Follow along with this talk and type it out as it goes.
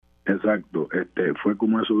exacto. Fue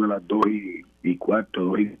como eso de las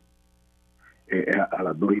 2:15, a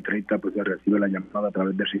las 2:30 pues se recibe la llamada a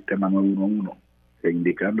través del sistema 911,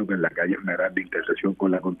 indicando que en la calle General de intersección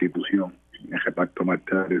con la Constitución, en el reparto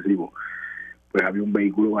Marte de Arecibo, pues había un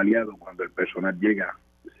vehículo baleado. Cuando el personal llega,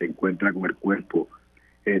 se encuentra con el cuerpo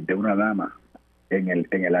de una dama en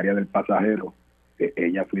el área del pasajero.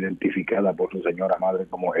 Ella fue identificada por su señora madre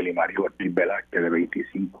como Elimario Ortiz Velázquez, de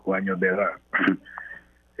 25 años de edad.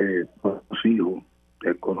 Sus hijos,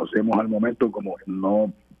 conocemos al momento, como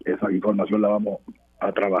no, esa información la vamos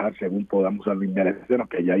a trabajar según podamos alinearnos,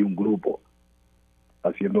 que ya hay un grupo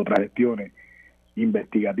haciendo otras gestiones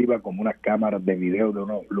investigativas, como unas cámaras de video de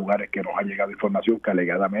unos lugares que nos ha llegado información que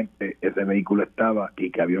alegadamente ese vehículo estaba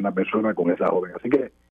y que había una persona con esa joven. Así que